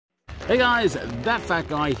Hey guys, that fat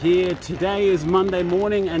guy here. Today is Monday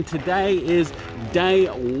morning and today is day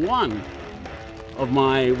one of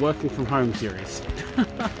my working from home series.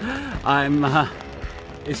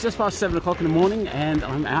 It's just past 7 o'clock in the morning and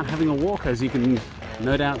I'm out having a walk. As you can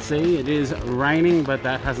no doubt see, it is raining, but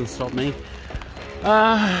that hasn't stopped me.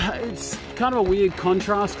 It's kind of a weird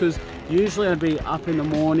contrast because usually I'd be up in the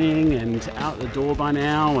morning and out the door by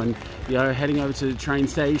now and, you know, heading over to the train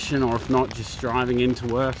station, or if not, just driving into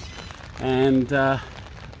work. And you know,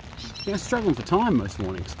 struggling for time most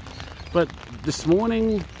mornings. But this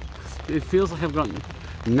morning, it feels like I've got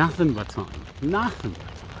nothing but time. Nothing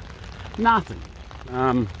but time. Nothing.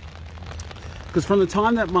 Because from the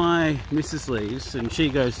time that my missus leaves and she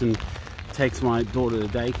goes and takes my daughter to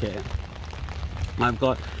daycare, I've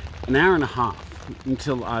got an hour and a half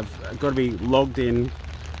until I've got to be logged in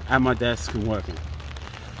at my desk and working.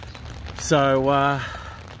 So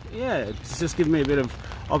yeah, it's just given me a bit of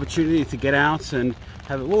opportunity to get out and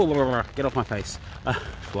have a get off my face,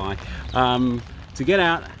 fly, to get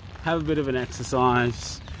out, have a bit of an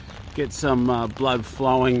exercise, get some blood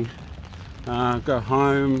flowing, go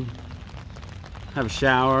home, have a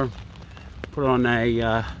shower, put on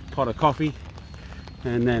a pot of coffee,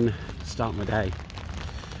 and then start my day.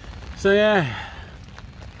 So yeah,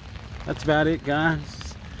 that's about it,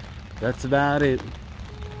 guys. That's about it.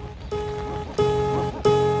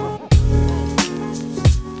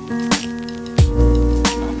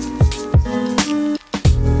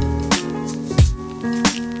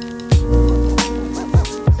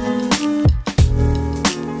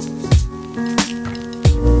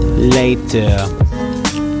 Later.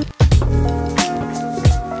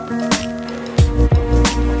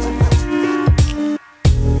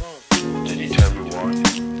 Did he tell me why?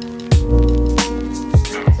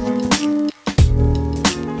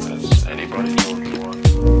 Has anybody told you why?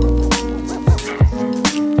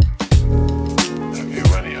 Have you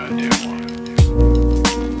any idea why?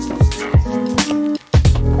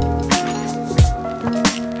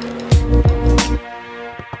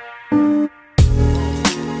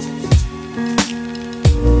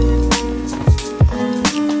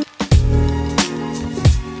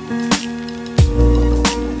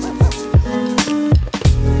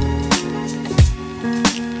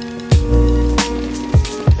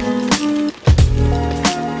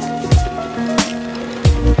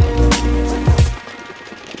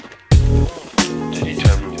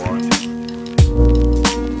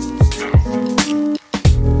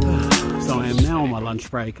 Lunch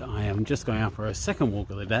break. I am just going out for a second walk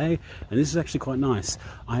of the day, and this is actually quite nice.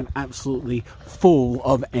 I'm absolutely full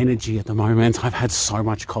of energy at the moment. I've had so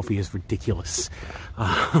much coffee, it's ridiculous.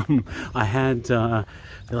 I had my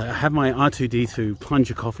R2D2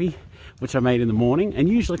 plunger coffee, which I made in the morning, and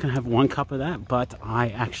usually I can have one cup of that, but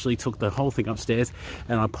I actually took the whole thing upstairs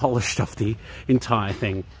and I polished off the entire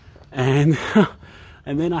thing. And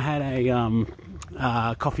and then I had a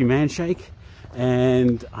coffee man shake,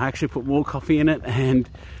 and I actually put more coffee in it, and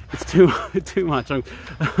it's too much. I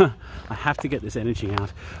have to get this energy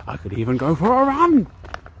out. I could even go for a run.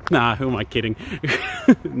 Nah, who am I kidding?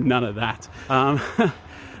 None of that.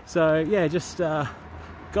 So yeah, just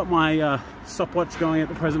got my stopwatch going at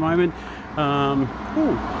the present moment. Ooh,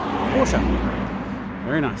 Porsche,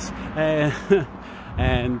 very nice.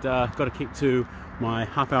 And got a kick to my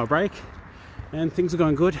half-hour break, and things are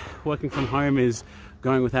going good. Working from home is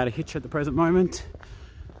going without a hitch at the present moment.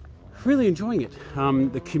 Really enjoying it.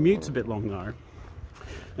 The commute's a bit long though.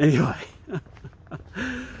 Anyway,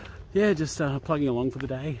 yeah, just plugging along for the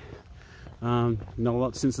day. Not a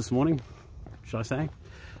lot since this morning, should I say.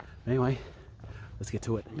 Anyway, let's get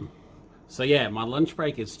to it. So yeah, my lunch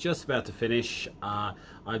break is just about to finish.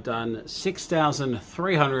 I've done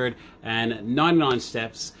 6,399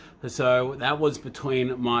 steps. So that was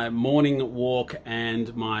between my morning walk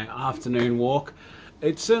and my afternoon walk.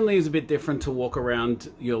 It certainly is a bit different to walk around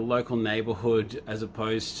your local neighborhood as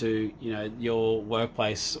opposed to, you know, your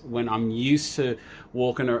workplace. When I'm used to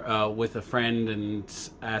walking with a friend and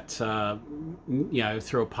at, you know,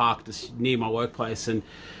 through a park just near my workplace, and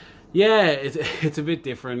yeah, it's a bit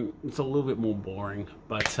different. It's a little bit more boring,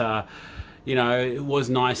 but you know, it was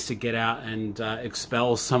nice to get out and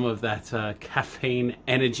expel some of that caffeine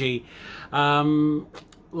energy.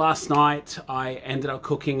 Last night I ended up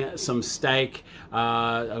cooking some steak.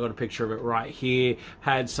 I got a picture of it right here.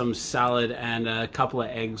 Had some salad and a couple of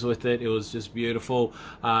eggs with it. It was just beautiful.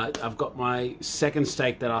 I've got my second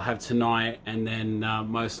steak that I'll have tonight, and then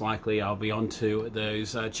most likely I'll be on to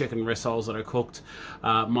those chicken rissoles that I cooked.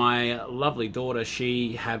 My lovely daughter,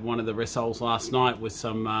 she had one of the rissoles last night with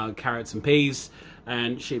some carrots and peas.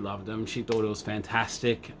 and she loved them. She thought it was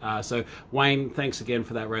fantastic. So Wayne, thanks again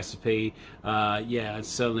for that recipe. Yeah, it's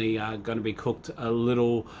certainly going to be cooked a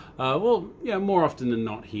little, well, yeah, more often than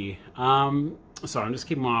not here. Sorry, I'm just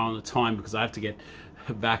keeping my eye on the time because I have to get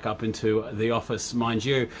back up into the office, mind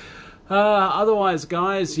you. Otherwise,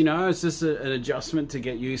 guys, you know, it's just an adjustment to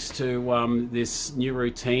get used to this new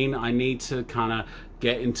routine. I need to kind of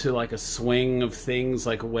get into like a swing of things,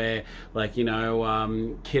 like where, like, you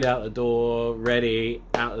know, kid out the door, ready,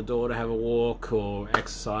 out the door to have a walk or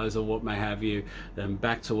exercise or what may have you, then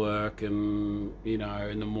back to work, and, you know,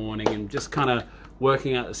 in the morning, and just kind of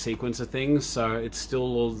working out the sequence of things. So it's still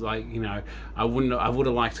all like, you know, I would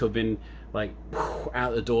have liked to have been like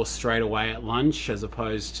out the door straight away at lunch, as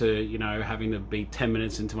opposed to, you know, having to be 10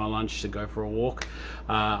 minutes into my lunch to go for a walk.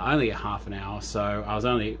 I only get half an hour, so I was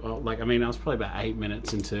only, like, I mean, I was probably about 8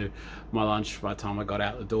 minutes into my lunch by the time I got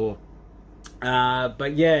out the door.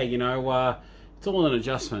 But yeah, you know, it's all an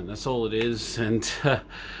adjustment, that's all it is. And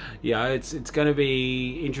yeah, it's going to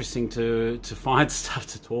be interesting to find stuff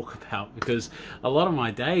to talk about, because a lot of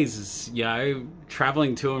my days is, you know,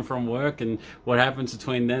 traveling to and from work, and what happens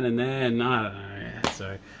between then and there, and I don't know. Yeah,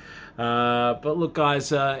 so but look,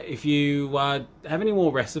 guys, if you have any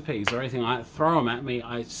more recipes or anything like that, throw them at me.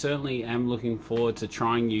 I certainly am looking forward to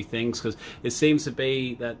trying new things, because it seems to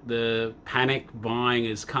be that the panic buying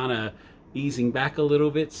is kind of easing back a little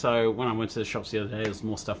bit. So when I went to the shops the other day, there's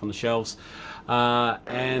more stuff on the shelves.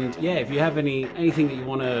 And yeah, if you have anything that you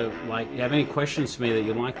want to, like, you have any questions for me that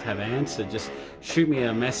you'd like to have answered, just shoot me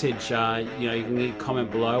a message. You know, you can comment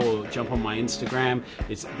below or jump on my Instagram.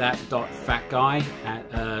 It's that.fatguy at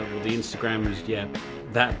well, the Instagram is, yeah,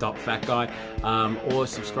 that.fatguy, or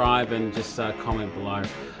subscribe and just comment below.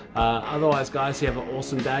 Otherwise, guys, you have an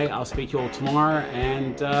awesome day. I'll speak to you all tomorrow,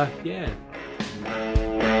 and yeah,